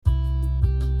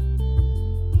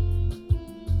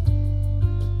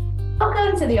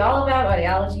to the All About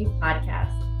Audiology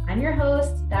podcast. I'm your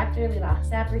host, Dr. Lilach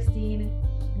Saperstein,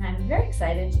 and I'm very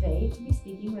excited today to be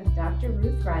speaking with Dr.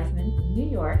 Ruth Resiman from New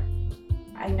York.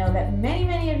 I know that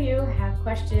many of you have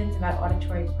questions about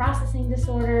auditory processing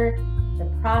disorder,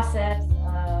 the process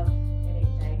of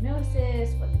getting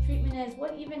diagnosis, what the treatment is,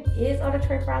 what even is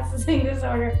auditory processing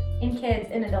disorder in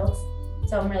kids and adults.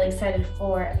 So I'm really excited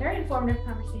for a very informative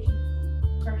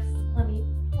conversation. First, let me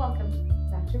welcome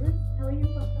Dr. Ruth. How are you?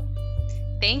 Welcome.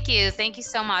 Thank you. Thank you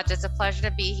so much. It's a pleasure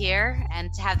to be here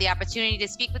and to have the opportunity to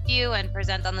speak with you and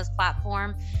present on this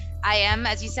platform. I am,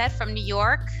 as you said, from New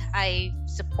York. I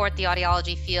support the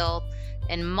audiology field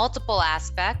in multiple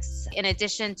aspects, in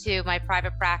addition to my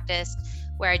private practice,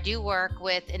 where I do work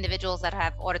with individuals that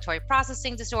have auditory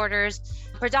processing disorders,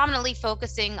 predominantly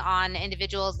focusing on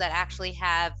individuals that actually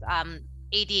have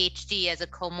ADHD as a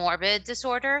comorbid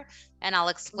disorder. And I'll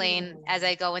explain as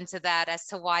I go into that as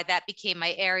to why that became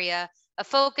my area of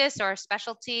focus or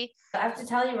specialty. I have to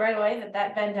tell you right away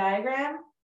that Venn diagram,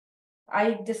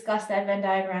 I discussed that Venn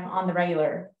diagram on the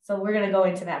regular. So we're going to go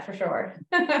into that for sure.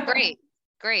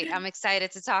 Great. I'm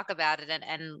excited to talk about it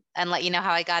and let you know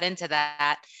how I got into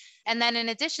that. And then in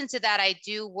addition to that, I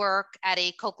do work at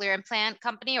a cochlear implant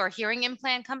company, or hearing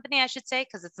implant company, I should say,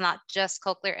 because it's not just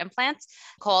cochlear implants,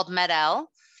 called MED-EL.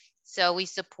 So we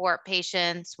support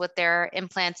patients with their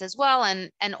implants as well.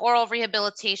 And oral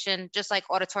rehabilitation, just like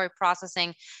auditory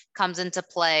processing, comes into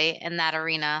play in that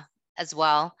arena as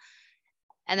well.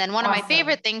 And then one of my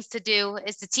favorite things to do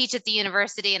is to teach at the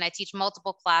university, and I teach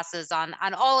multiple classes on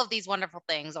all of these wonderful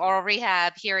things, oral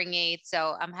rehab, hearing aids.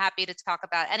 So I'm happy to talk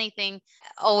about anything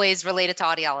always related to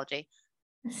audiology.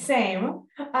 Same.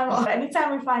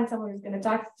 Anytime we find someone who's going to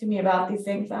talk to me about these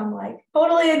things, I'm like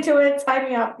totally into it. Sign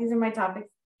me up. These are my topics.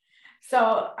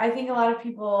 So I think a lot of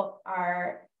people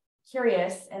are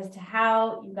curious as to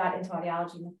how you got into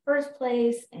audiology in the first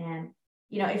place. And,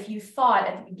 you know, if you thought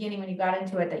at the beginning when you got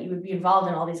into it that you would be involved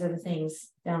in all these other things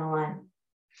down the line.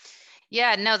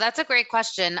 Yeah, no, that's a great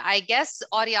question. I guess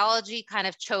audiology kind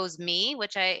of chose me,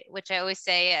 which I always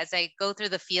say as I go through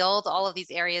the field, all of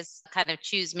these areas kind of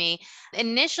choose me.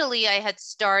 Initially, I had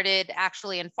started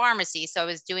actually in pharmacy. So I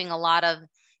was doing a lot of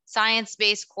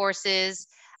science-based courses.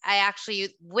 I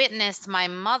actually witnessed my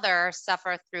mother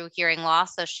suffer through hearing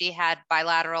loss. So she had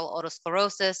bilateral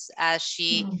otosclerosis as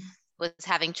she was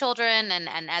having children.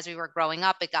 And as we were growing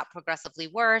up, it got progressively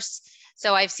worse.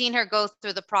 So I've seen her go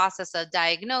through the process of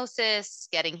diagnosis,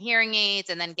 getting hearing aids,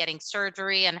 and then getting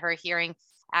surgery, and her hearing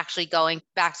actually going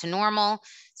back to normal.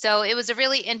 So it was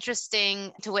really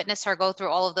interesting to witness her go through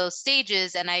all of those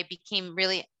stages. And I became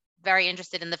really very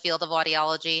interested in the field of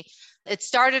audiology. It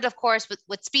started, of course,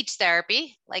 with speech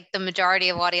therapy, like the majority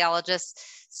of audiologists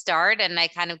start. And I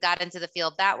kind of got into the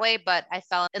field that way, but I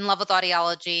fell in love with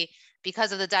audiology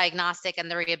because of the diagnostic and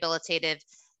the rehabilitative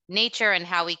nature and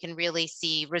how we can really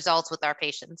see results with our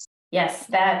patients. Yes,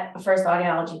 that first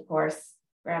audiology course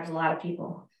grabs a lot of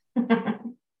people.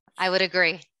 I would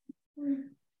agree.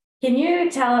 Can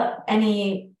you tell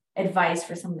any advice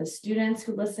for some of the students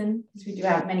who listen? Because we do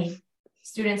have many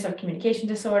students of communication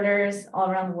disorders all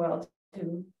around the world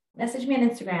who message me on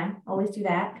Instagram. Always do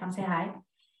that. Come say hi.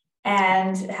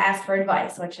 And ask for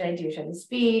advice. What should I do? Should I do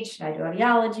speech? Should I do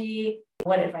audiology?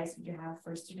 What advice would you have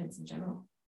for students in general?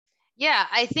 Yeah,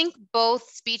 I think both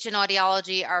speech and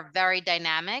audiology are very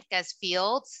dynamic as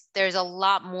fields. There's a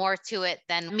lot more to it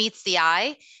than meets the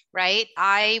eye, right?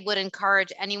 I would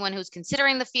encourage anyone who's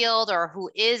considering the field or who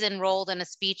is enrolled in a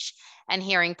speech and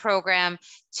hearing program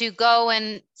to go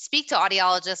and speak to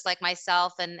audiologists like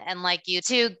myself and like you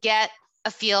to get a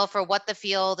feel for what the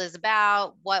field is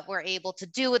about, what we're able to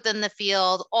do within the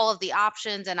field, all of the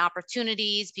options and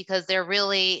opportunities, because they're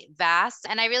really vast.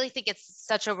 And I really think it's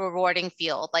such a rewarding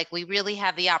field. Like, we really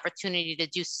have the opportunity to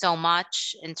do so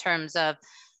much in terms of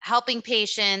helping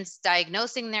patients,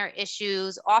 diagnosing their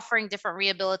issues, offering different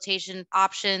rehabilitation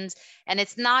options. And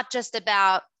it's not just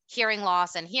about hearing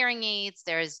loss and hearing aids.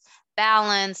 There's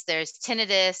balance, there's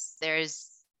tinnitus, there's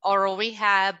oral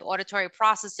rehab, auditory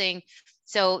processing.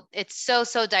 So it's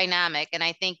so dynamic. And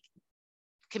I think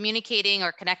communicating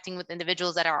or connecting with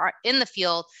individuals that are in the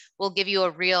field will give you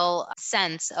a real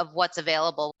sense of what's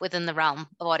available within the realm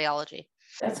of audiology.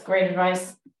 That's great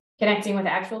advice. Connecting with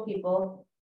actual people.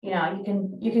 You know,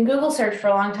 you can Google search for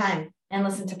a long time and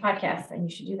listen to podcasts, and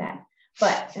you should do that.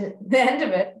 But at the end of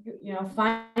it, you know,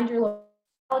 find your local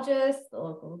audiologist, the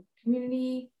local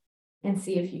community, and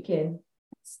see if you can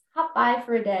hop by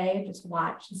for a day and just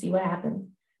watch and see what happens.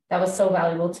 That was so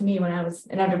valuable to me when I was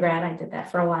an undergrad. I did that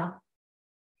for a while.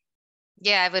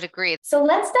 Yeah, I would agree. So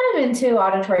let's dive into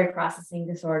auditory processing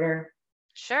disorder.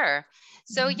 Sure.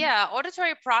 So yeah,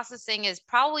 auditory processing is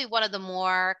probably one of the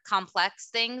more complex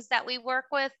things that we work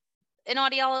with in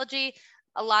audiology.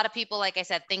 A lot of people, like I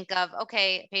said, think of,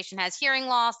 okay, a patient has hearing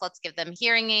loss, let's give them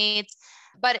hearing aids.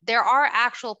 But there are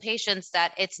actual patients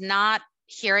that it's not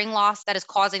hearing loss that is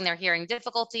causing their hearing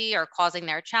difficulty or causing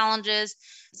their challenges.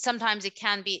 Sometimes it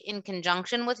can be in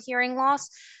conjunction with hearing loss.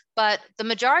 But the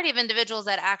majority of individuals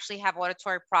that actually have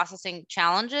auditory processing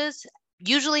challenges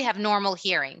usually have normal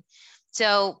hearing.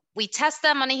 So we test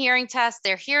them on a hearing test.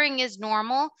 Their hearing is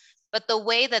normal, but the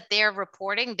way that they're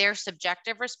reporting their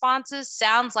subjective responses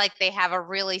sounds like they have a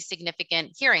really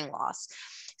significant hearing loss.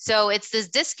 So it's this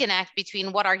disconnect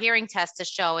between what our hearing test is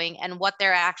showing and what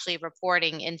they're actually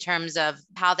reporting in terms of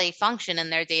how they function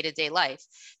in their day-to-day life.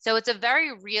 So it's a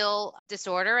very real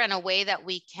disorder and a way that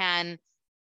we can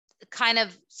kind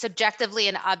of subjectively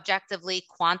and objectively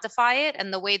quantify it.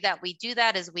 And the way that we do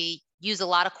that is we use a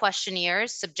lot of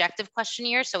questionnaires, subjective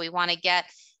questionnaires. So we want to get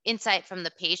insight from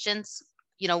the patients,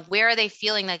 where are they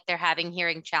feeling like they're having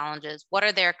hearing challenges? What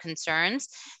are their concerns?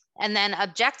 And then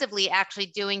objectively actually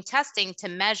doing testing to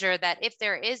measure that if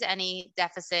there is any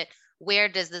deficit, where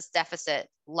does this deficit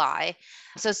lie?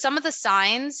 So some of the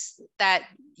signs that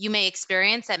you may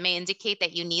experience that may indicate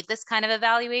that you need this kind of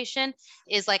evaluation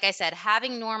is, like I said,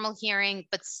 having normal hearing,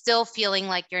 but still feeling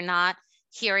like you're not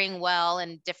hearing well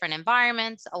in different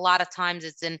environments. A lot of times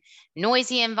it's in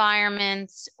noisy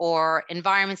environments or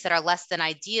environments that are less than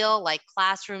ideal, like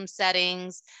classroom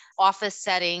settings, office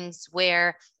settings,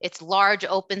 where it's large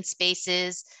open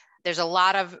spaces. There's a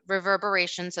lot of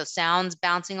reverberation, so sounds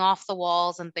bouncing off the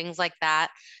walls and things like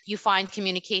that. You find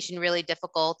communication really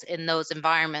difficult in those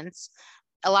environments.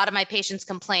 A lot of my patients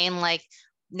complain, like,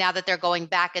 now that they're going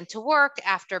back into work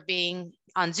after being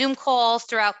on Zoom calls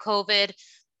throughout COVID,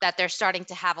 that they're starting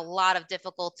to have a lot of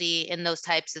difficulty in those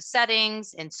types of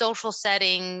settings, in social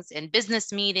settings, in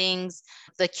business meetings,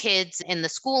 the kids in the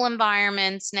school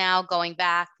environments now going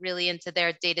back really into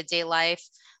their day-to-day life.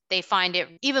 They find it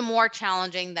even more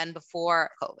challenging than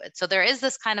before COVID. So there is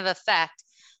this kind of effect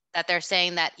that they're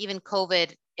saying that even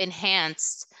COVID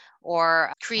enhanced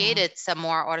or created some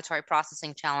more auditory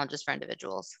processing challenges for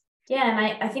individuals. Yeah,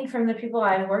 and I think from the people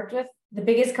I've worked with, the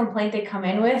biggest complaint they come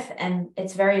in with, and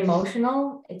it's very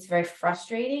emotional, it's very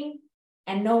frustrating,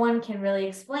 and no one can really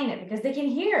explain it because they can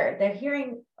hear, they're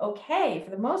hearing okay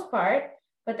for the most part,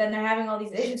 but then they're having all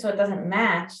these issues, so it doesn't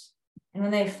match. And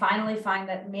when they finally find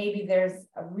that maybe there's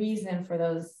a reason for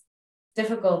those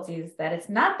difficulties, that it's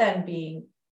not them being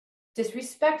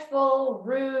disrespectful,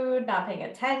 rude, not paying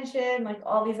attention, like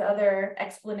all these other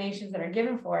explanations that are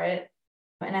given for it.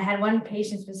 And I had one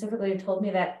patient specifically who told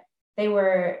me that they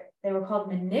were called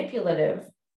manipulative.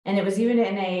 And it was even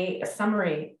in a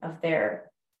summary of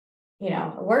their,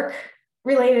 work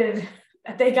related,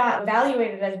 that they got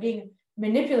evaluated as being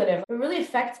manipulative. It really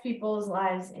affects people's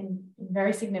lives in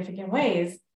very significant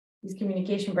ways, these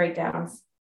communication breakdowns.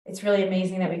 It's really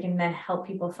amazing that we can then help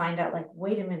people find out, like,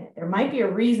 wait a minute, there might be a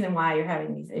reason why you're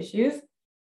having these issues.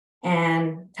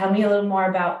 And tell me a little more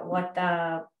about what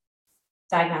the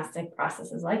diagnostic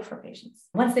process is like for patients.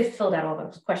 Once they've filled out all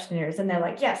those questionnaires and they're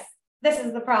like, yes, this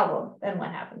is the problem, then what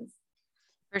happens?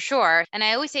 For sure. And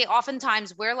I always say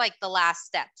oftentimes we're like the last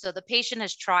step. So the patient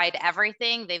has tried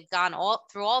everything. They've gone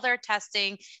through all their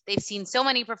testing. They've seen so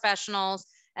many professionals.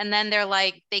 And then they're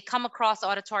like, they come across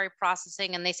auditory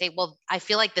processing and they say, well, I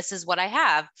feel like this is what I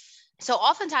have. So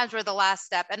oftentimes we're the last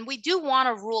step. And we do want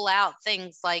to rule out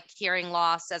things like hearing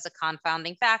loss as a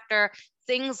confounding factor,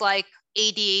 things like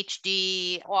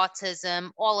ADHD,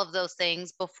 autism, all of those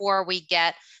things before we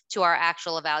get to our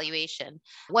actual evaluation.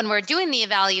 When we're doing the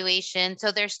evaluation, so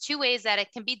there's two ways that it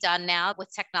can be done now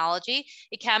with technology.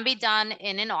 It can be done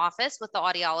in an office with the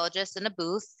audiologist in a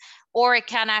booth, or it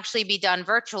can actually be done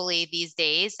virtually these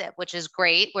days, which is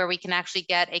great, where we can actually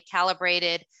get a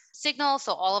calibrated signal.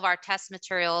 So all of our test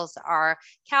materials are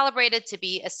calibrated to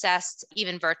be assessed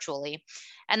even virtually.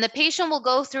 And the patient will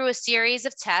go through a series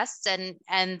of tests,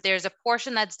 and there's a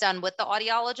portion that's done with the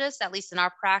audiologist, at least in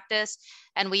our practice.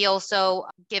 And we also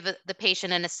give the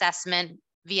patient an assessment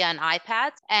via an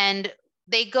iPad. And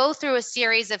they go through a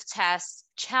series of tests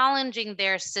challenging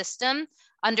their system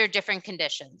under different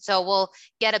conditions. So we'll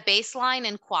get a baseline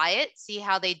in quiet, see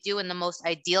how they do in the most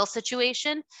ideal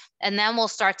situation, and then we'll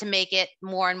start to make it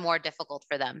more and more difficult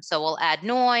for them. So we'll add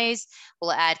noise,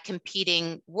 we'll add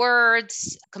competing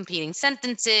words, competing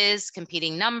sentences,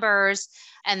 competing numbers,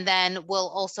 and then we'll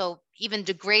also even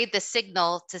degrade the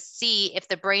signal to see if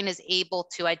the brain is able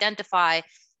to identify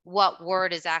what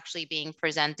word is actually being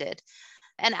presented.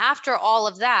 And after all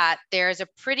of that, there's a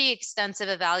pretty extensive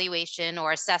evaluation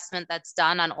or assessment that's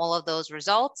done on all of those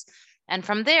results. And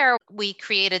from there, we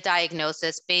create a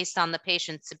diagnosis based on the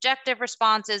patient's subjective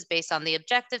responses, based on the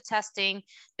objective testing,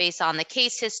 based on the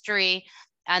case history.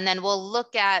 And then we'll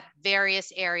look at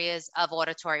various areas of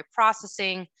auditory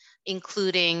processing,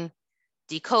 including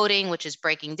decoding, which is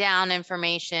breaking down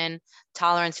information,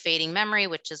 tolerance fading memory,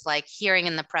 which is like hearing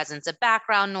in the presence of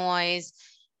background noise,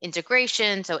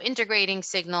 integration, so integrating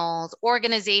signals,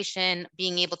 organization,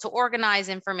 being able to organize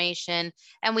information.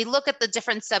 And we look at the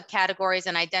different subcategories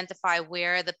and identify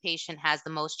where the patient has the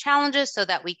most challenges so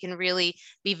that we can really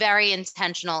be very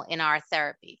intentional in our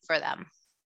therapy for them.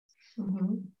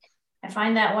 Mm-hmm. I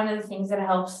find that one of the things that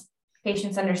helps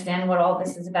patients understand what all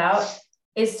this is about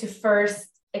is to first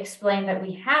explain that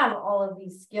we have all of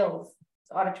these skills,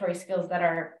 auditory skills that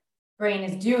our brain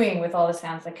is doing with all the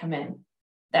sounds that come in,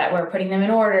 that we're putting them in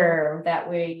order, that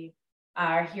we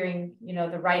are hearing,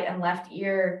 the right and left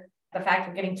ear. The fact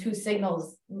we're getting two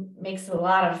signals makes a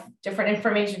lot of different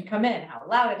information come in, how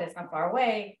loud it is, how far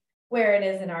away, where it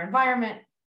is in our environment.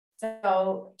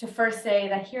 So to first say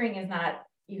that hearing is not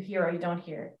you hear or you don't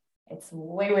hear, it's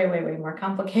way, way, way, way more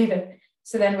complicated.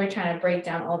 So then we're trying to break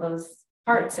down all those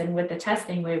parts. And with the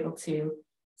testing, we're able to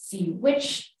see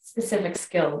which specific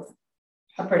skills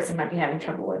a person might be having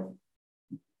trouble with.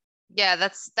 Yeah,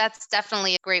 that's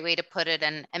definitely a great way to put it,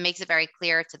 and makes it very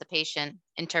clear to the patient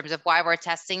in terms of why we're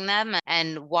testing them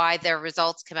and why their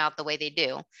results come out the way they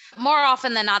do. More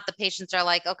often than not, the patients are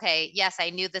like, okay, yes, I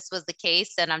knew this was the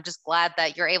case, and I'm just glad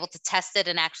that you're able to test it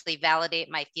and actually validate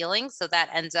my feelings. So that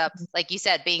ends up, like you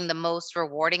said, being the most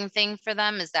rewarding thing for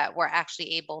them, is that we're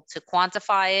actually able to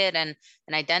quantify it and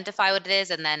identify what it is,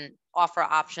 and then offer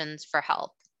options for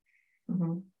help.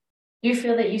 Mm-hmm. Do you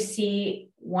feel that you see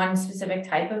one specific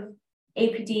type of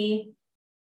APD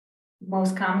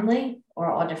most commonly,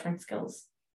 or all different skills?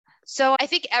 So I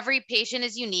think every patient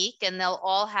is unique and they'll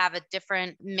all have a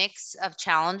different mix of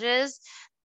challenges.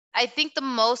 I think the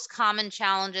most common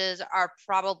challenges are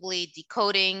probably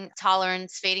decoding,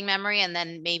 tolerance, fading memory, and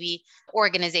then maybe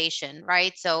organization,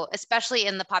 right? So especially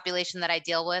in the population that I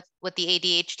deal with the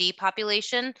ADHD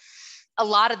population, a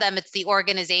lot of them, it's the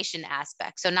organization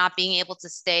aspect. So not being able to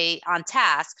stay on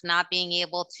task, not being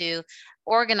able to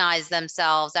organize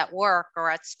themselves at work or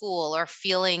at school, or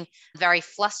feeling very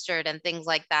flustered and things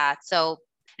like that. So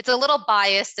it's a little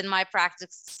biased in my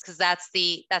practice because that's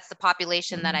the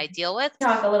population that I deal with.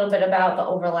 Talk a little bit about the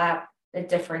overlap, the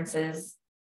differences,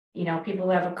 people who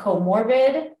have a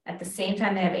comorbid at the same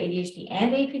time they have ADHD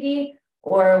and APD,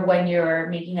 or when you're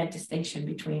making a distinction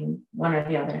between one or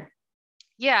the other.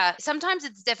 Yeah, sometimes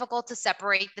it's difficult to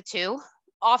separate the two.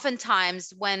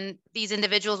 Oftentimes, when these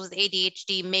individuals with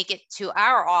ADHD make it to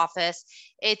our office,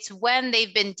 it's when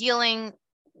they've been dealing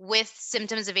with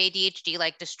symptoms of ADHD,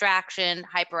 like distraction,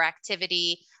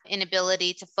 hyperactivity,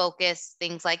 inability to focus,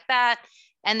 things like that.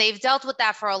 And they've dealt with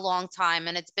that for a long time,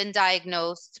 and it's been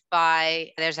diagnosed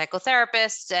by their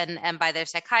psychotherapist and by their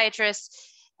psychiatrist,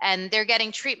 and they're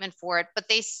getting treatment for it, but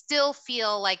they still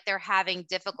feel like they're having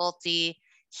difficulty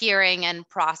hearing and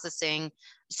processing.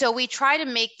 So we try to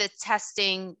make the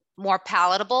testing more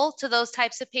palatable to those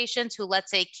types of patients who,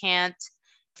 let's say, can't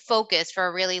focus for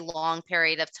a really long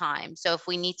period of time. So if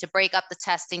we need to break up the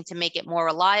testing to make it more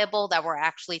reliable, that we're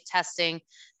actually testing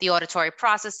the auditory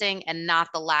processing and not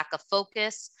the lack of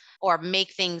focus, or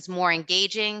make things more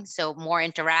engaging, so more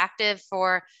interactive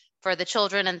for the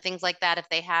children and things like that if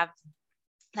they have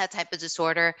that type of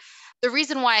disorder. The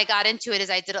reason why I got into it is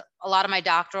I did a lot of my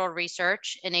doctoral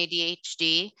research in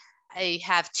ADHD. I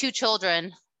have two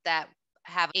children that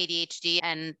have ADHD,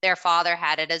 and their father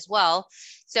had it as well.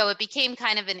 So it became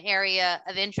kind of an area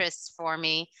of interest for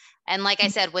me. And like I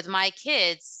said, with my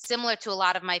kids, similar to a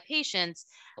lot of my patients,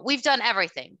 we've done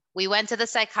everything. We went to the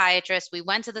psychiatrist, we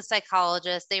went to the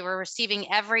psychologist, they were receiving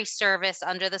every service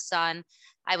under the sun.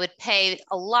 I would pay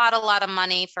a lot of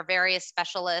money for various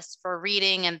specialists for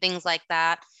reading and things like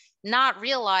that, not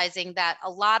realizing that a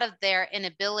lot of their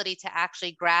inability to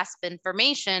actually grasp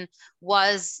information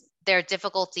was their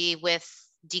difficulty with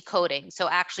decoding. So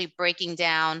actually breaking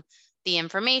down the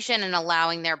information and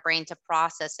allowing their brain to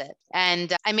process it.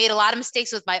 And I made a lot of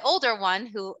mistakes with my older one,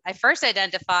 who I first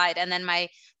identified, and then my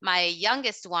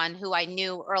youngest one, who I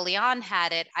knew early on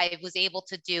had it. I was able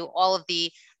to do all of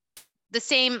the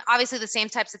same, obviously the same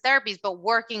types of therapies, but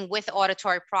working with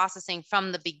auditory processing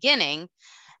from the beginning.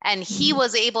 And he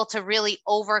was able to really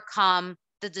overcome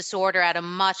the disorder at a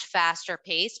much faster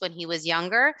pace when he was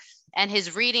younger. And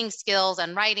his reading skills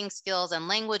and writing skills and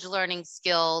language learning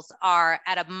skills are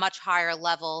at a much higher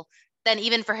level than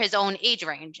even for his own age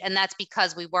range. And that's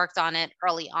because we worked on it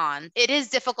early on. It is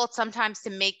difficult sometimes to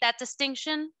make that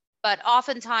distinction But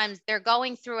oftentimes they're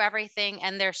going through everything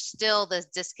and there's still this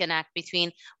disconnect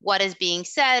between what is being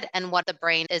said and what the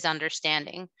brain is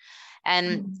understanding.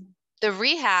 And the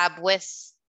rehab with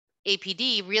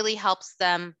APD really helps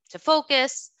them to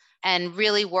focus and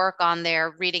really work on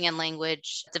their reading and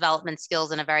language development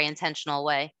skills in a very intentional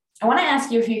way. I want to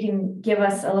ask you if you can give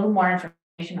us a little more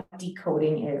information on what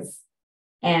decoding is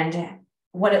and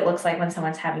what it looks like when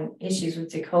someone's having issues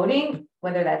with decoding,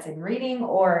 whether that's in reading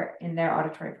or in their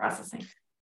auditory processing.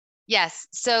 Yes.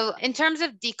 So in terms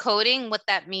of decoding, what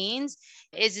that means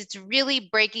is it's really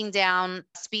breaking down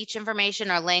speech information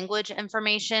or language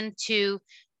information to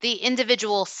the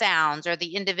individual sounds or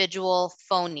the individual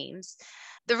phonemes.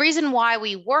 The reason why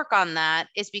we work on that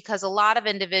is because a lot of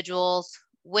individuals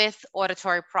with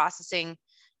auditory processing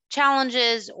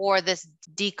challenges or this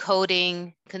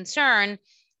decoding concern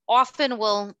often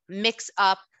will mix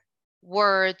up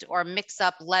words or mix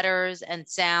up letters and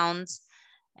sounds.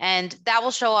 And that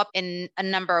will show up in a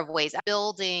number of ways,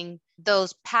 building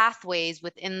those pathways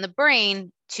within the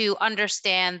brain to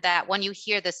understand that when you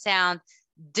hear the sound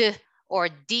D or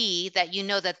D, that you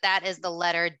know that that is the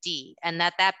letter D, and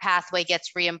that that pathway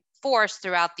gets reinforced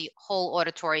throughout the whole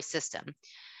auditory system.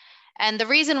 And the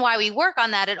reason why we work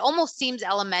on that, it almost seems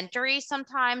elementary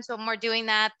sometimes when we're doing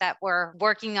that we're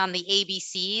working on the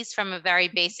ABCs from a very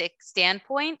basic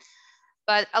standpoint.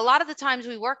 But a lot of the times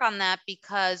we work on that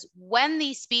because when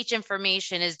the speech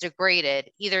information is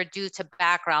degraded, either due to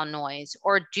background noise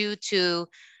or due to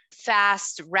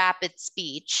fast, rapid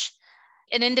speech,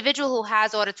 an individual who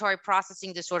has auditory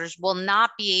processing disorders will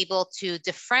not be able to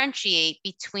differentiate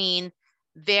between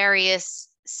various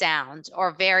sounds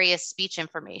or various speech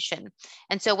information.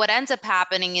 And so what ends up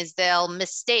happening is they'll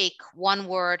mistake one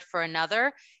word for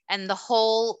another, and the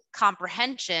whole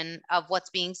comprehension of what's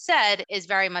being said is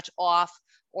very much off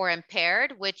or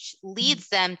impaired, which leads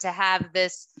them to have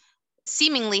this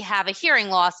seemingly have a hearing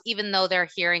loss, even though their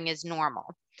hearing is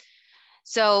normal.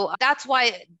 So that's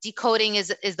why decoding is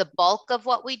the bulk of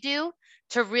what we do,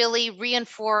 to really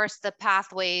reinforce the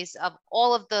pathways of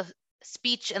all of the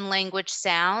speech and language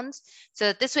sounds, so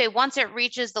that this way, once it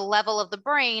reaches the level of the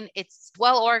brain, it's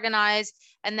well organized,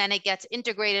 and then it gets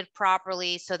integrated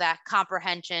properly so that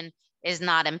comprehension is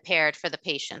not impaired for the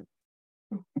patient.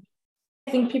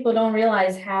 I think people don't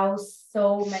realize how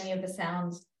so many of the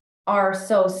sounds are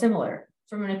so similar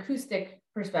from an acoustic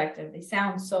perspective. They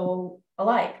sound so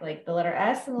alike, like the letter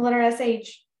S and the letter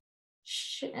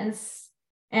SH,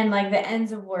 and like the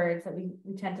ends of words that we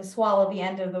tend to swallow the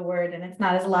end of the word, and it's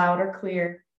not as loud or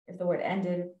clear if the word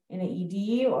ended in an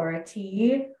ED or a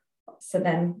T. So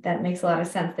then that makes a lot of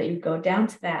sense that you go down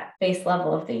to that base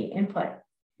level of the input.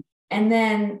 And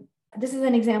then this is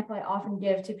an example I often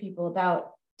give to people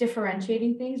about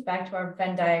differentiating things back to our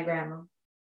Venn diagram of,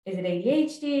 is it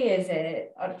ADHD? Is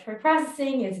it auditory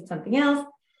processing? Is it something else?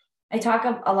 I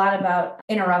talk a lot about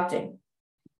interrupting,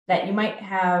 that you might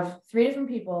have 3 different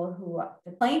people who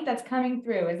the complaint that's coming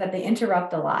through is that they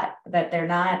interrupt a lot, that they're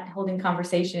not holding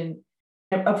conversation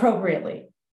appropriately.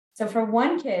 So for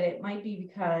one kid, it might be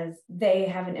because they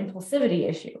have an impulsivity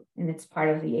issue, and it's part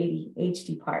of the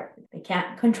ADHD part. They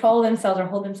can't control themselves or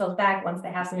hold themselves back. Once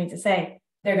they have something to say,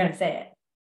 they're going to say it.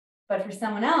 But for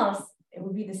someone else, it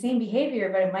would be the same behavior,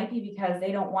 but it might be because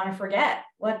they don't want to forget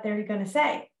what they're going to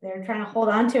say. They're trying to hold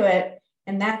on to it.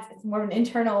 And it's more of an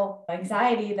internal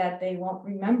anxiety that they won't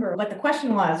remember what the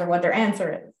question was or what their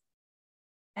answer is.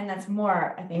 And that's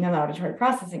more, I think, on the auditory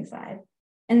processing side.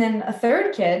 And then a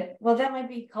third kid, well, that might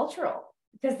be cultural,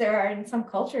 because there are in some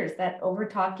cultures that over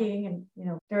talking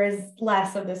and, there is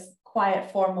less of this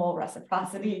quiet, formal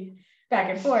reciprocity back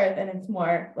and forth. And it's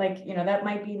more like, that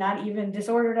might be not even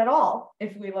disordered at all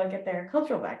if we look at their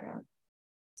cultural background.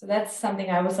 So that's something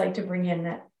I always like to bring in,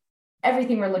 that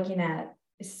everything we're looking at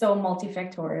is so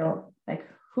multifactorial, like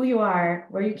who you are,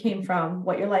 where you came from,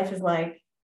 what your life is like.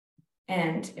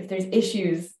 And if there's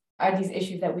issues, are these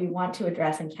issues that we want to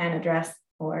address and can address,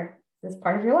 or this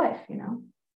part of your life,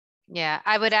 Yeah,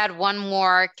 I would add one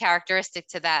more characteristic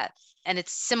to that. And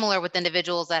it's similar with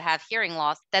individuals that have hearing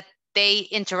loss, that they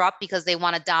interrupt because they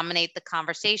want to dominate the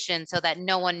conversation so that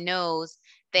no one knows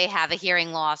they have a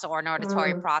hearing loss or an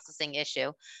auditory processing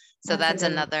issue. So that's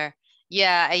another.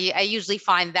 Yeah, I usually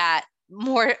find that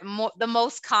more the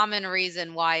most common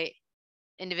reason why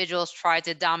individuals try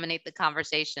to dominate the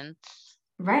conversation.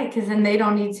 Right, because then they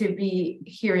don't need to be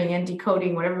hearing and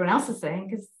decoding what everyone else is saying,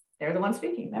 because they're the ones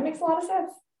speaking. That makes a lot of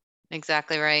sense.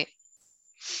 Exactly right.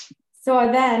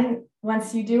 So then,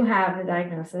 once you do have the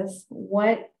diagnosis,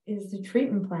 what is the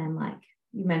treatment plan like?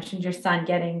 You mentioned your son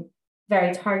getting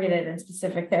very targeted and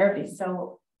specific therapies.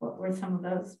 So what were some of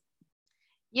those?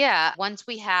 Yeah, once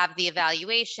we have the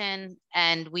evaluation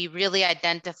and we really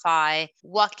identify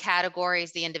what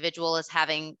categories the individual is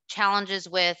having challenges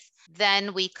with,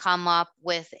 then we come up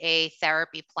with a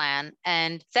therapy plan.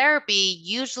 And therapy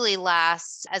usually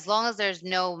lasts as long as there's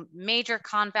no major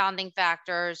confounding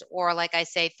factors, or, like I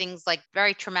say, things like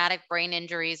very traumatic brain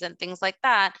injuries and things like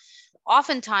that.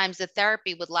 Oftentimes, the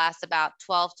therapy would last about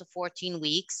 12 to 14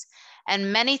 weeks.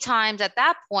 And many times at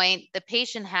that point, the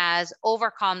patient has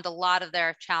overcome a lot of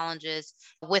their challenges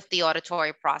with the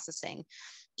auditory processing.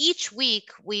 Each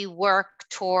week, we work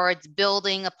towards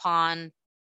building upon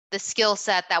the skill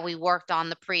set that we worked on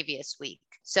the previous week.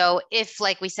 So if,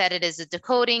 like we said, it is a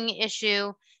decoding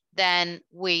issue, then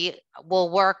we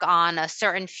will work on a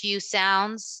certain few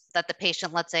sounds that the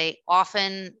patient, let's say,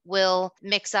 often will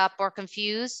mix up or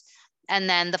confuse. And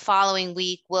then the following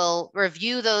week, we'll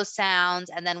review those sounds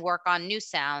and then work on new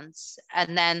sounds.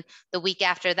 And then the week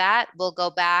after that, we'll go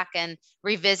back and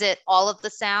revisit all of the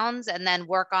sounds and then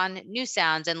work on new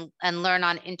sounds and learn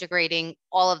on integrating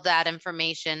all of that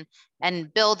information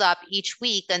and build up each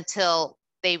week until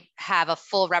they have a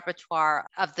full repertoire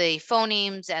of the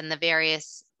phonemes and the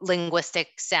various linguistic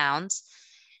sounds.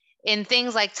 In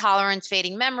things like tolerance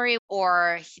fading memory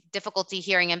or difficulty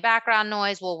hearing in background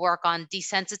noise, we'll work on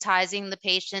desensitizing the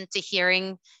patient to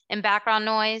hearing in background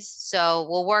noise. So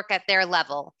we'll work at their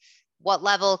level. What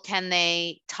level can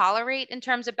they tolerate in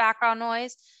terms of background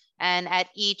noise? And at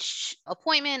each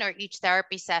appointment or each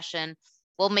therapy session,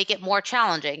 we'll make it more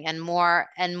challenging and more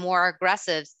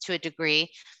aggressive to a degree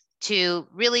to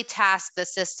really task the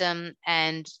system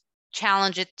and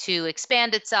challenge it to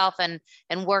expand itself and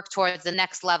work towards the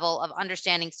next level of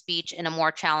understanding speech in a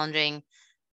more challenging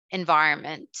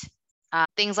environment.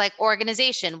 Things like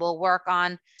organization will work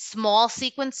on small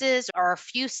sequences or a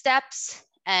few steps.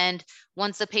 And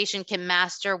once the patient can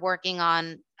master working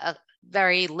on a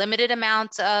very limited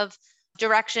amount of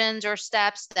directions or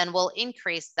steps, then we'll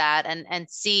increase that and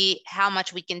see how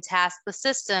much we can task the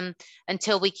system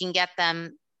until we can get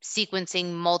them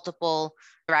sequencing multiple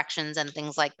directions and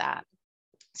things like that.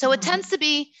 So it tends to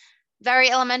be very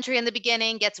elementary in the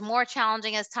beginning, gets more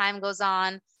challenging as time goes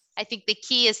on. I think the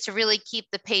key is to really keep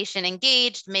the patient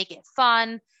engaged, make it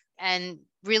fun, and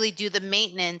really do the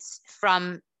maintenance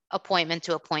from appointment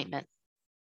to appointment.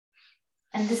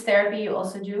 And this therapy you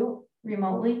also do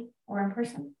remotely or in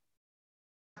person?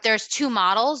 There's two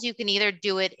models. You can either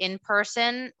do it in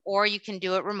person or you can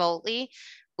do it remotely.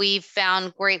 We've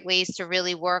found great ways to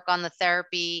really work on the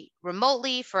therapy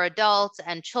remotely for adults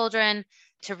and children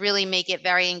to really make it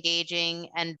very engaging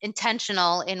and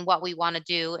intentional in what we want to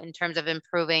do in terms of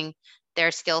improving their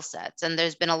skill sets. And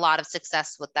there's been a lot of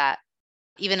success with that,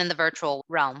 even in the virtual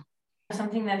realm.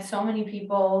 Something that so many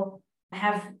people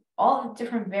have, all the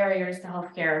different barriers to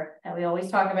healthcare that we always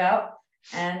talk about.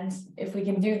 And if we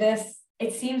can do this,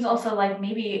 it seems also like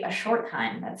maybe a short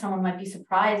time that someone might be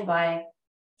surprised by,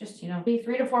 just, 3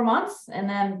 to 4 months, and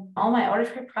then all my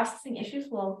auditory processing issues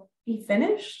will be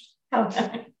finished. How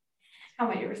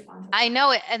might you respond to that? I know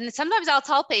it. And sometimes I'll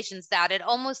tell patients that it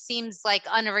almost seems like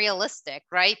unrealistic,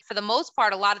 right? For the most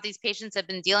part, a lot of these patients have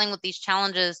been dealing with these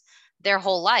challenges their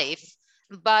whole life,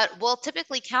 but we'll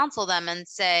typically counsel them and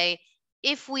say,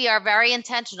 if we are very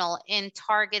intentional in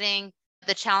targeting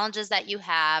the challenges that you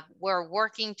have, we're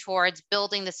working towards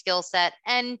building the skill set,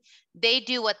 and they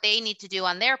do what they need to do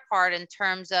on their part in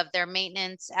terms of their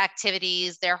maintenance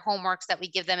activities, their homeworks that we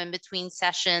give them in between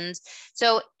sessions.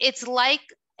 So it's like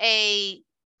a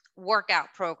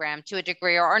workout program to a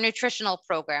degree, or a nutritional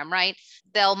program, right?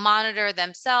 They'll monitor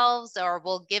themselves, or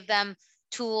we'll give them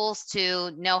tools to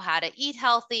know how to eat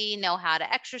healthy, know how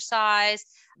to exercise.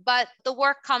 But the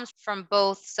work comes from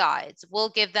both sides. We'll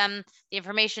give them the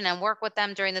information and work with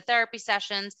them during the therapy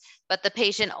sessions, but the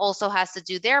patient also has to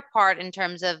do their part in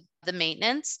terms of the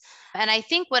maintenance. And I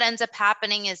think what ends up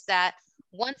happening is that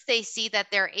once they see that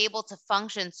they're able to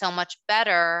function so much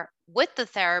better with the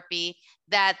therapy,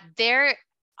 that they're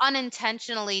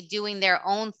unintentionally doing their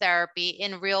own therapy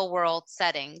in real world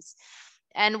settings.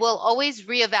 And we'll always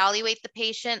reevaluate the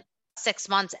patient 6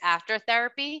 months after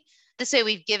therapy. This way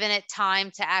we've given it time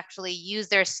to actually use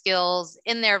their skills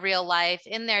in their real life,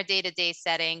 in their day-to-day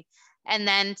setting, and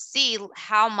then see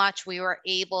how much we were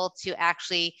able to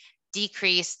actually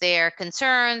decrease their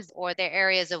concerns or their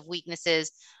areas of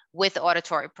weaknesses with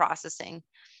auditory processing.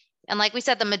 And like we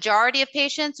said, the majority of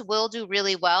patients will do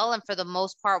really well, and for the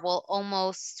most part will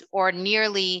almost or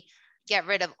nearly get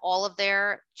rid of all of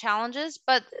their challenges.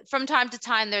 But from time to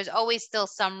time, there's always still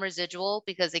some residual,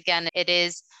 because again, it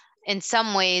is in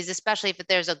some ways, especially if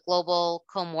there's a global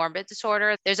comorbid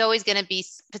disorder, there's always going to be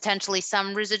potentially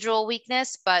some residual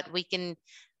weakness, but we can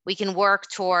we can work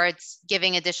towards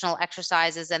giving additional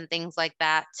exercises and things like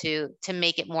that to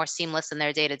make it more seamless in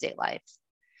their day-to-day life.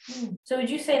 So would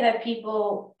you say that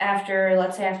people after,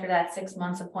 let's say after that 6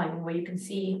 months appointment where you can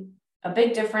see a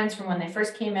big difference from when they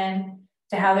first came in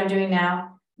to how they're doing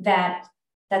now, that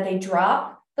they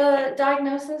drop the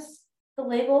diagnosis, the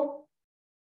label?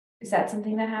 Is that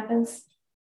something that happens?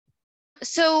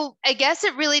 So I guess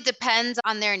it really depends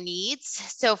on their needs.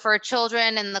 So for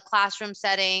children in the classroom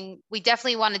setting, we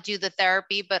definitely want to do the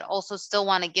therapy, but also still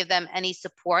want to give them any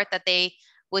support that they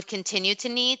would continue to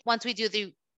need. Once we do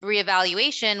the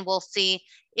reevaluation, we'll see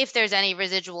if there's any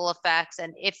residual effects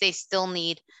and if they still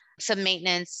need some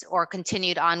maintenance or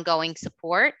continued ongoing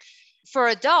support. For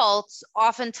adults,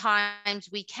 oftentimes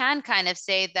we can kind of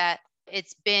say that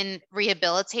it's been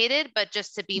rehabilitated, but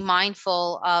just to be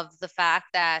mindful of the fact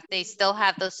that they still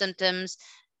have those symptoms.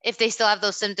 If they still have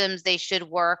those symptoms, they should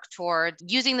work toward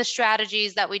using the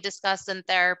strategies that we discussed in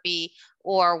therapy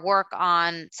or work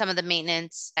on some of the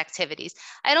maintenance activities.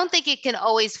 I don't think it can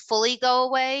always fully go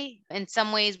away. In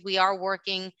some ways, we are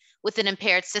working with an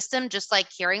impaired system, just like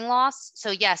hearing loss.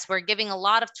 So yes, we're giving a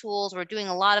lot of tools, we're doing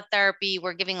a lot of therapy,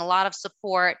 we're giving a lot of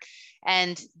support,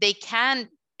 and they can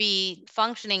be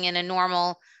functioning in a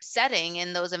normal setting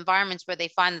in those environments where they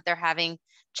find that they're having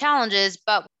challenges.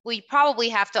 But we probably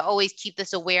have to always keep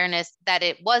this awareness that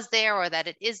it was there or that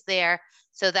it is there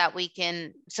so that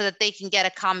they can get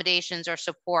accommodations or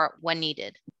support when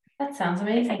needed. That sounds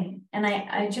amazing. And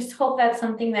I just hope that's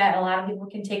something that a lot of people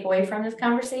can take away from this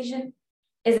conversation,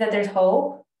 is that there's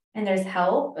hope and there's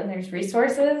help and there's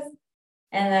resources,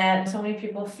 and that so many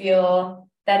people feel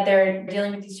that they're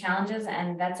dealing with these challenges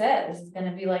and that's it. This is going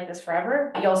to be like this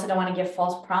forever. You also don't want to give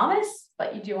false promise,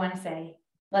 but you do want to say,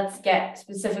 let's get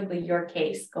specifically your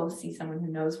case. Go see someone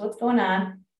who knows what's going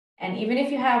on. And even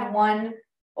if you have 1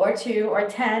 or 2 or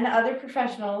 10 other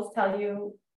professionals tell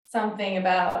you something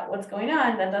about what's going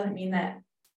on, that doesn't mean that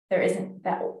there isn't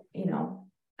that,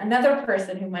 another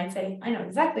person who might say, I know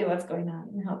exactly what's going on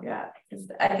and help you out.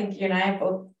 Because I think you and I have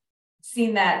both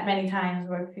seen that many times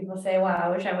where people say, wow, I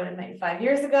wish I would have met you 5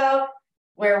 years ago.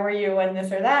 Where were you when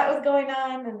this or that was going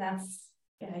on? And that's,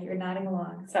 you're nodding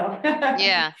along. So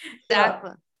yeah,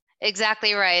 exactly.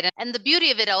 Exactly right. And the beauty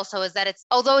of it also is that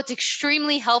although it's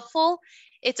extremely helpful,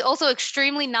 it's also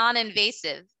extremely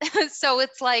non-invasive. So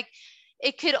it's like,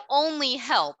 it could only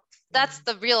help. That's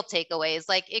the real takeaway, is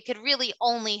like, it could really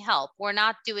only help. We're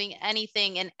not doing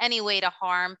anything in any way to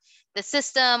harm the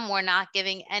system. We're not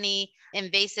giving any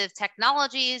invasive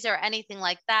technologies or anything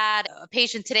like that. A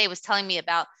patient today was telling me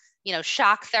about,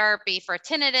 shock therapy for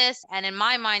tinnitus. And in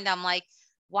my mind, I'm like,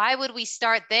 why would we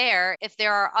start there if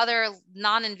there are other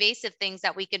non-invasive things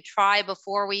that we could try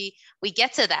before we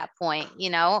get to that point,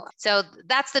 So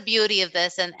that's the beauty of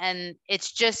this. And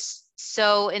it's just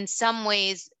so, in some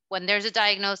ways, when there's a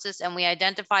diagnosis and we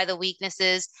identify the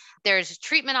weaknesses, there's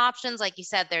treatment options. Like you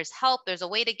said, there's help, there's a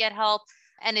way to get help.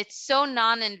 And it's so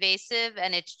non-invasive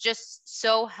and it's just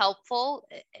so helpful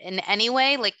in any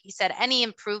way. Like you said, any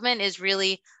improvement is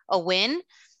really a win.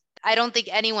 I don't think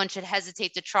anyone should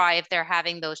hesitate to try if they're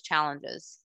having those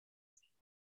challenges.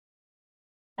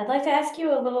 I'd like to ask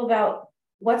you a little about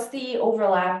what's the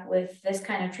overlap with this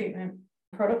kind of treatment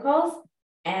protocols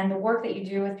and the work that you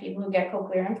do with people who get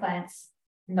cochlear implants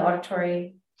and the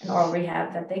auditory and oral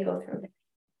rehab that they go through.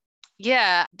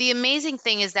 Yeah, the amazing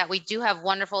thing is that we do have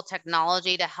wonderful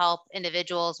technology to help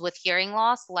individuals with hearing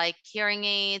loss, like hearing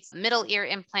aids, middle ear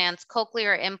implants,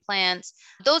 cochlear implants.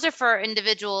 Those are for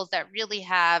individuals that really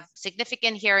have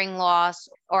significant hearing loss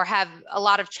or have a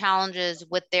lot of challenges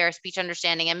with their speech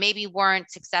understanding and maybe weren't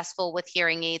successful with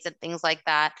hearing aids and things like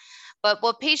that. But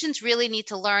what patients really need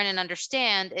to learn and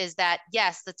understand is that,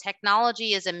 yes, the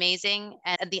technology is amazing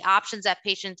and the options that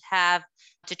patients have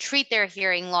to treat their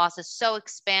hearing loss is so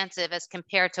expansive as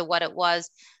compared to what it was,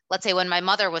 let's say, when my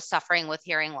mother was suffering with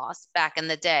hearing loss back in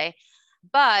the day.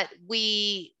 But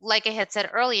we, like I had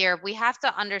said earlier, we have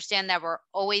to understand that we're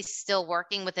always still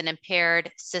working with an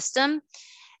impaired system,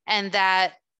 and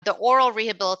that the oral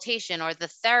rehabilitation or the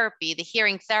therapy, the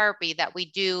hearing therapy that we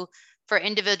do for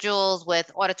individuals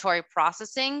with auditory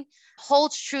processing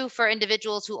holds true for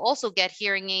individuals who also get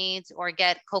hearing aids or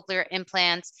get cochlear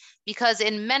implants, because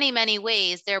in many, many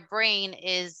ways, their brain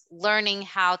is learning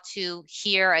how to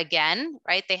hear again,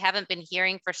 right? They haven't been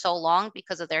hearing for so long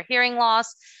because of their hearing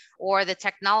loss, or the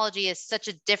technology is such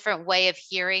a different way of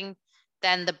hearing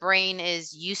than the brain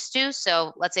is used to.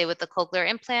 So let's say with the cochlear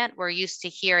implant, we're used to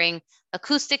hearing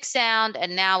acoustic sound,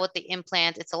 and now with the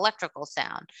implant, it's electrical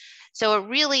sound. So it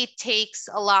really takes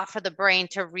a lot for the brain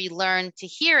to relearn to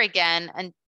hear again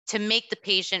and to make the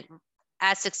patient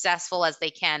as successful as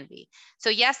they can be. So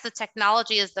yes, the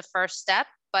technology is the first step,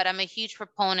 but I'm a huge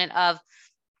proponent of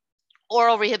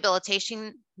oral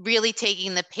rehabilitation, really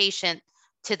taking the patient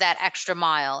to that extra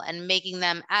mile and making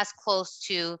them as close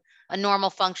to a normal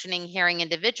functioning hearing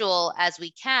individual as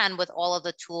we can with all of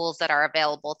the tools that are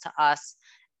available to us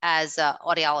as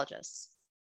audiologists.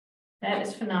 That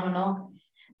is phenomenal.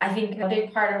 I think a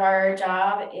big part of our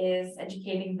job is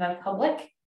educating the public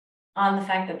on the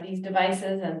fact that these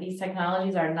devices and these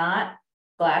technologies are not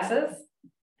glasses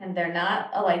and they're not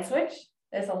a light switch.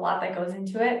 There's a lot that goes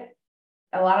into it.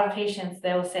 A lot of patients,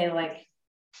 they'll say like,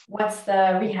 what's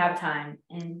the rehab time?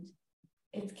 And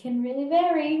it can really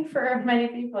vary for many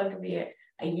people. It could be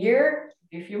a year, it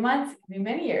could be a few months, it could be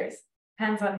many years.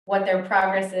 Depends on what their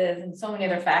progress is and so many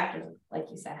other factors. Like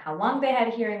you said, how long they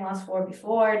had hearing loss for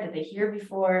before, did they hear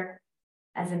before?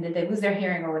 As in, did they lose their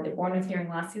hearing or were they born with hearing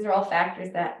loss? These are all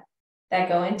factors that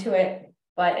go into it.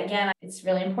 But again, it's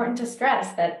really important to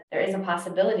stress that there is a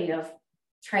possibility of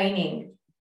training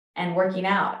and working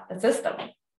out the system.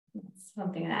 It's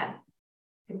something that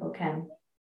people can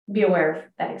be aware of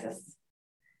that exists.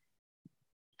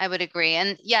 I would agree.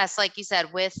 And yes, like you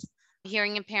said, with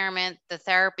hearing impairment, the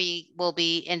therapy will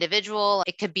be individual.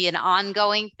 It could be an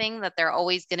ongoing thing that they're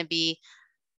always going to be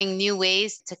new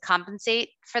ways to compensate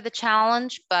for the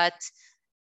challenge. But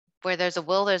where there's a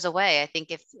will, there's a way. I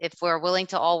think if we're willing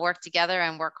to all work together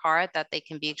and work hard, that they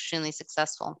can be extremely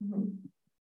successful. Mm-hmm.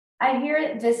 I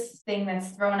hear this thing that's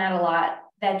thrown out a lot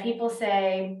that people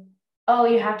say, oh,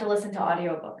 you have to listen to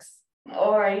audiobooks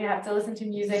or you have to listen to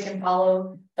music and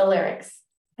follow the lyrics.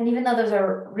 And even though those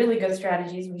are really good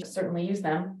strategies, we certainly use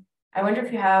them. I wonder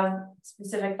if you have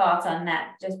specific thoughts on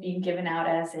that, just being given out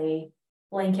as a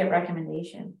blanket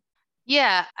recommendation.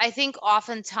 Yeah, I think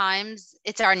oftentimes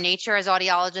it's our nature as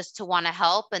audiologists to want to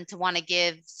help and to want to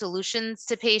give solutions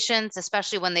to patients,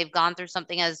 especially when they've gone through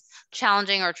something as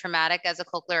challenging or traumatic as a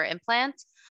cochlear implant.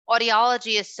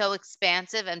 Audiology is so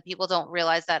expansive and people don't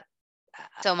realize that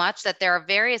so much, that there are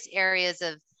various areas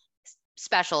of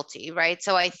specialty, right?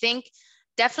 So I think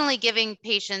definitely giving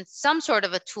patients some sort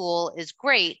of a tool is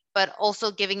great, but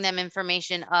also giving them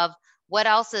information of what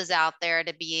else is out there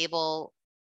to be able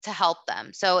to help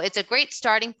them. So it's a great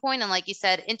starting point. And like you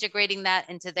said, integrating that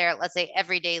into their, let's say,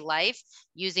 everyday life,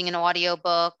 using an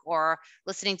audiobook or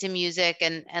listening to music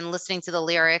and listening to the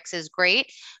lyrics is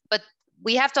great. But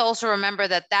we have to also remember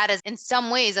that that is in some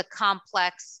ways a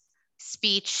complex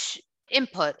speech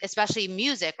input, especially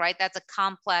music, right? That's a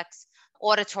complex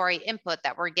auditory input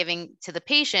that we're giving to the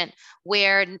patient,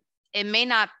 where it may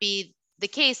not be the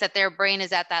case that their brain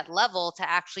is at that level to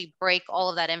actually break all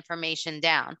of that information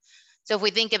down. So if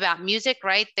we think about music,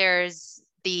 right, there's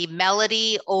the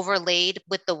melody overlaid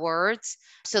with the words.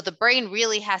 So the brain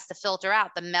really has to filter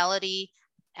out the melody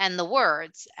and the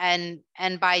words. And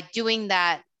by doing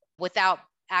that without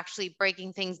actually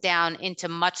breaking things down into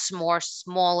much more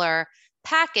smaller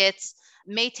packets,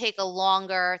 may take a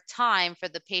longer time for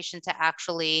the patient to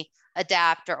actually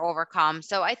adapt or overcome.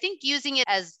 So I think using it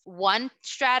as one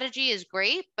strategy is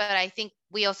great, but I think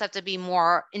we also have to be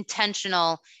more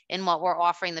intentional in what we're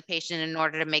offering the patient in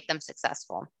order to make them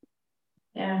successful.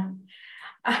 Yeah.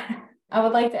 I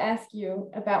would like to ask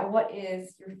you about what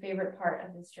is your favorite part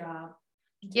of this job?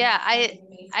 Yeah,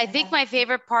 I think my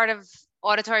favorite part of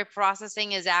auditory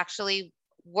processing is actually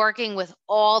working with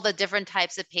all the different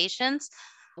types of patients.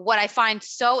 What I find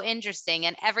so interesting,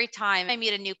 and every time I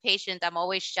meet a new patient, I'm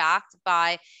always shocked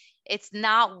by, it's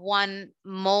not one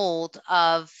mold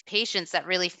of patients that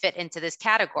really fit into this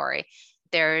category.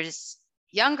 There's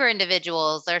younger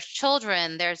individuals, there's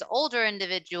children, there's older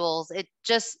individuals. It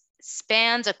just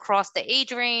spans across the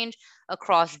age range,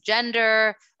 across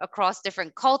gender, across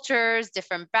different cultures,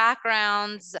 different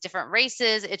backgrounds, different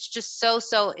races. It's just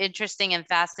so interesting and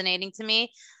fascinating to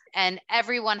me. And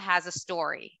everyone has a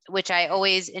story, which I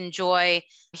always enjoy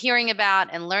hearing about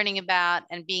and learning about,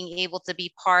 and being able to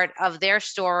be part of their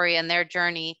story and their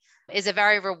journey is a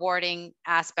very rewarding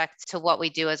aspect to what we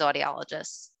do as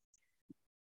audiologists.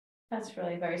 That's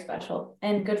really very special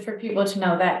and good for people to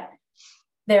know that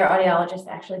their audiologist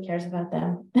actually cares about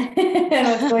them and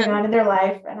what's going on in their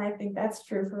life. And I think that's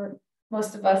true for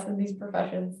most of us in these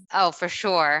professions. Oh, for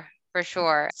sure. For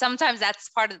sure. Sometimes that's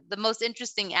part of the most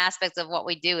interesting aspects of what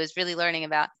we do, is really learning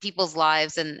about people's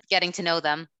lives and getting to know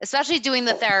them, especially doing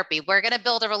the therapy. We're going to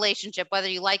build a relationship, whether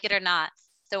you like it or not.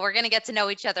 So we're going to get to know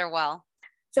each other well.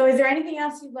 So is there anything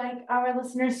else you'd like our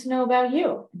listeners to know about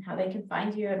you and how they can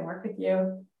find you and work with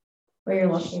you, where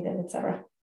you're located, etc.?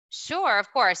 Sure, of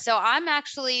course. So I'm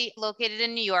actually located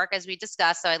in New York, as we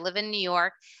discussed. So I live in New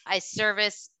York. I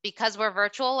service, because we're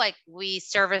virtual, like we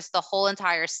service the whole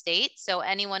entire state. So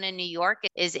anyone in New York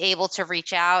is able to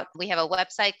reach out. We have a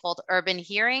website called Urban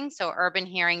Hearing, so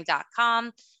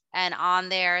urbanhearing.com. And on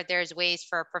there, there's ways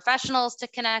for professionals to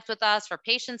connect with us, for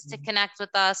patients to connect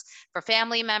with us, for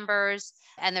family members.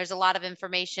 And there's a lot of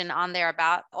information on there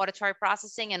about auditory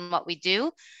processing and what we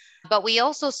do. But we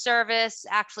also service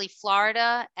actually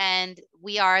Florida, and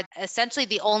we are essentially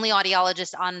the only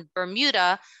audiologist on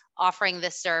Bermuda offering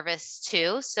this service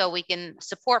too. So we can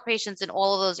support patients in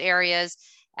all of those areas,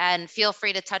 and feel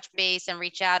free to touch base and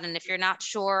reach out. And if you're not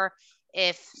sure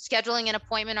if scheduling an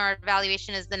appointment or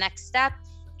evaluation is the next step,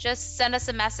 just send us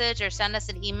a message or send us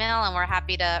an email, and we're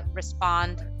happy to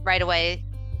respond right away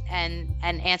and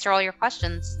answer all your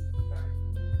questions.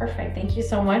 Perfect. Thank you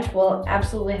so much. We'll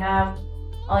absolutely have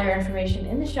all your information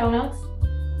in the show notes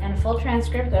and a full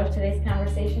transcript of today's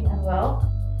conversation as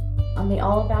well on the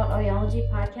All About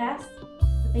Audiology podcast.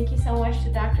 So thank you so much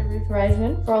to Dr. Ruth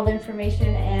Resiman for all the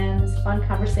information and this fun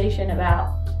conversation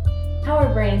about how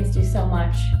our brains do so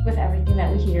much with everything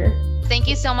that we hear. Thank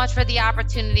you so much for the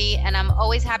opportunity, and I'm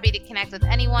always happy to connect with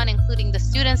anyone, including the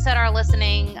students that are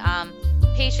listening,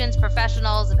 patients,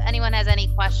 professionals. If anyone has any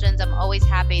questions, I'm always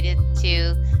happy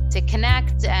to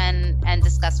connect and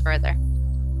discuss further.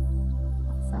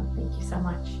 Awesome. Thank you so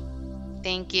much.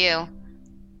 Thank you.